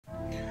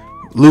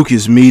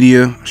Lucas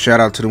Media. Shout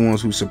out to the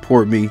ones who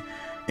support me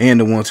and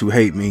the ones who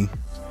hate me.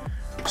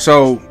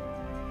 So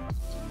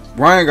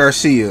Ryan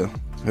Garcia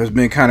has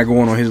been kind of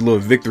going on his little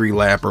victory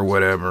lap or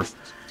whatever,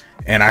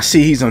 and I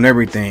see he's on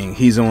everything.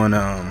 He's on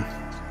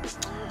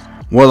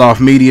Well-Off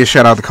Media.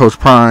 Shout out to Coach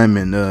Prime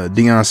and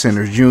Deion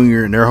Sanders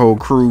Jr. and their whole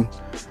crew.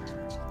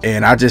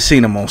 And I just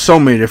seen him on so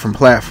many different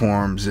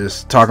platforms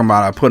just talking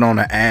about I put on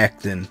an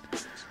act and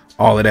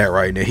all of that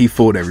right there. He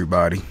fooled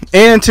everybody.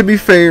 And to be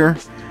fair,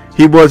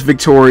 he was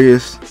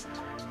victorious.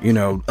 You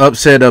know,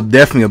 upset up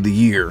definitely of the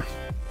year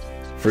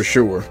for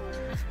sure.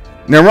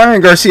 Now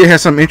Ryan Garcia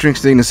has something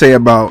interesting to say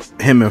about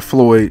him and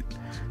Floyd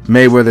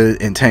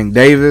Mayweather and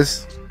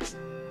Tankdavis.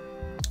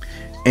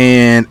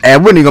 And I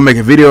wasn't even gonna make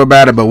a video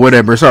about it, but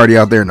whatever, it's already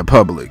out there in the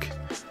public.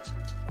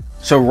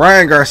 So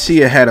Ryan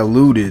Garcia had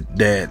alluded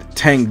that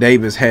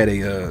Tankdavis had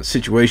a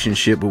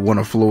situationship with one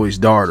of Floyd's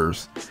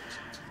daughters,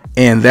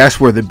 and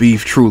that's where the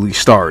beef truly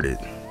started.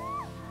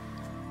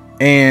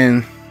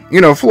 And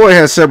you know, Floyd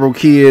has several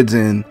kids,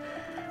 and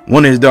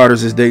one of his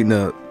daughters is dating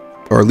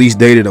or at least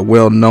dated a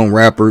well-known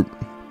rapper.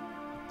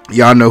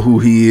 Y'all know who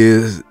he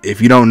is.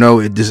 If you don't know,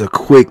 it's just a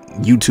quick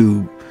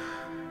YouTube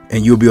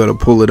and you'll be able to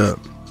pull it up.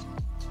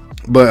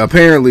 But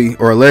apparently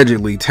or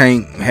allegedly,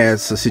 Tank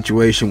has a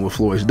situation with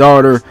Floyd's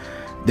daughter.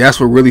 That's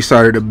what really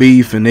started the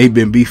beef, and they've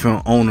been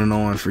beefing on and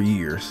on for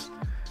years.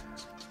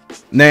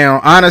 Now,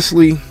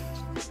 honestly,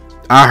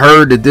 I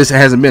heard that this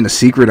hasn't been a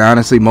secret.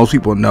 Honestly, most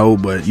people know,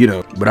 but you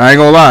know, but I ain't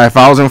gonna lie. If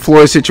I was in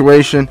Floyd's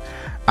situation,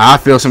 I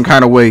feel some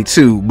kind of way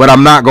too. But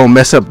I'm not gonna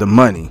mess up the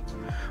money.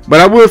 But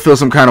I would feel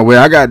some kind of way.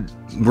 I got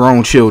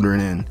grown children,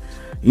 and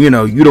you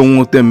know, you don't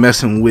want them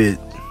messing with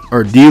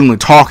or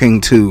talking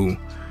to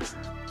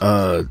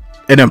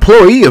an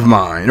employee of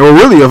mine, or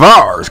really of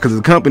ours, because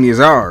the company is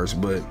ours.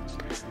 But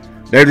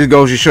that just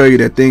goes to show you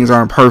that things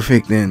aren't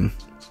perfect. And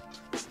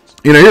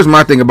you know, here's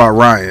my thing about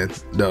Ryan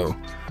though.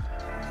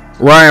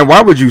 Ryan,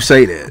 why would you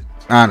say that?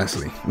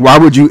 Honestly, why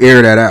would you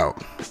air that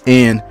out?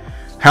 And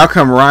how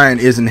come Ryan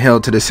isn't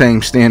held to the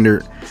same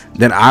standard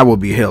that I will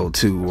be held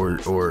to,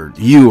 or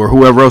you, or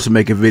whoever else would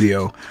make a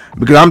video?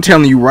 Because I'm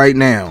telling you right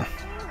now,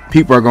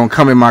 people are gonna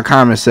come in my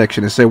comment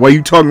section and say, "Why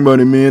you talking about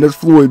it, man? That's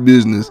Floyd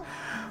business."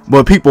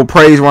 But people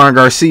praise Ryan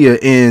Garcia,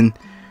 and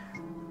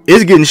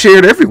it's getting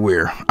shared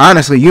everywhere.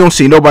 Honestly, you don't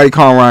see nobody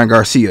calling Ryan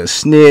Garcia a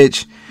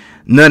snitch,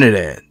 none of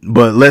that.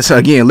 But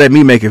let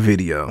me make a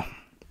video.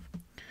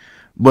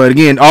 But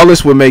again, all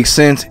this would make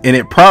sense, and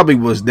that probably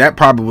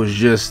was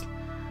just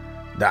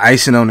the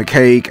icing on the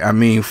cake. I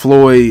mean,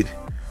 Floyd,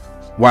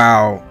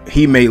 while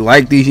he may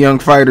like these young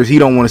fighters, he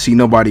don't want to see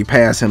nobody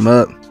pass him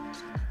up.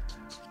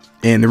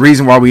 And the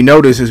reason why we know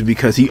this is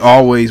because he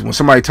always, when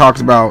somebody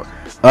talks about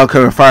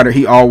upcoming fighter,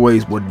 he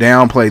always would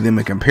downplay them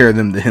and compare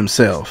them to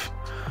himself.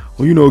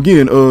 Well, you know,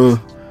 again,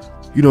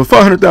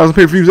 500,000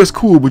 pay-per-views, that's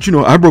cool, but you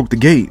know, I broke the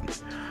gate,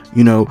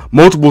 you know,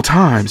 multiple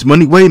times.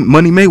 Money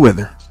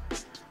Mayweather.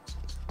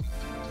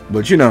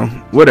 But you know,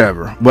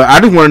 whatever. But I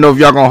just want to know if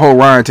y'all gonna hold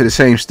Ryan to the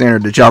same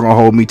standard that y'all gonna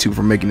hold me to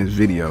for making this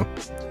video.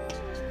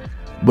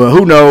 But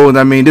who knows?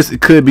 I mean, this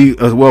could be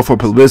as well for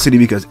publicity,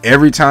 because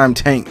every time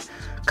Tank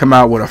come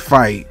out with a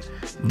fight,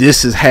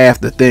 this is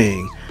half the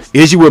thing.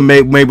 Issue with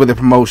Mayweather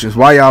Promotions,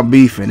 why y'all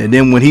beefing? And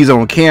then when he's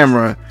on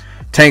camera,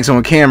 Tank's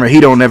on camera, he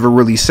don't ever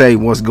really say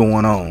what's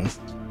going on.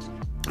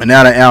 And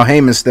now that Al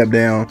Heyman stepped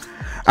down,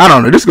 I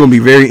don't know. This is gonna be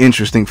very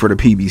interesting for the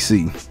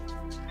PBC.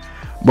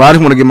 But I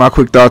just want to get my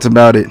quick thoughts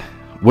about it.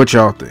 What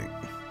y'all think?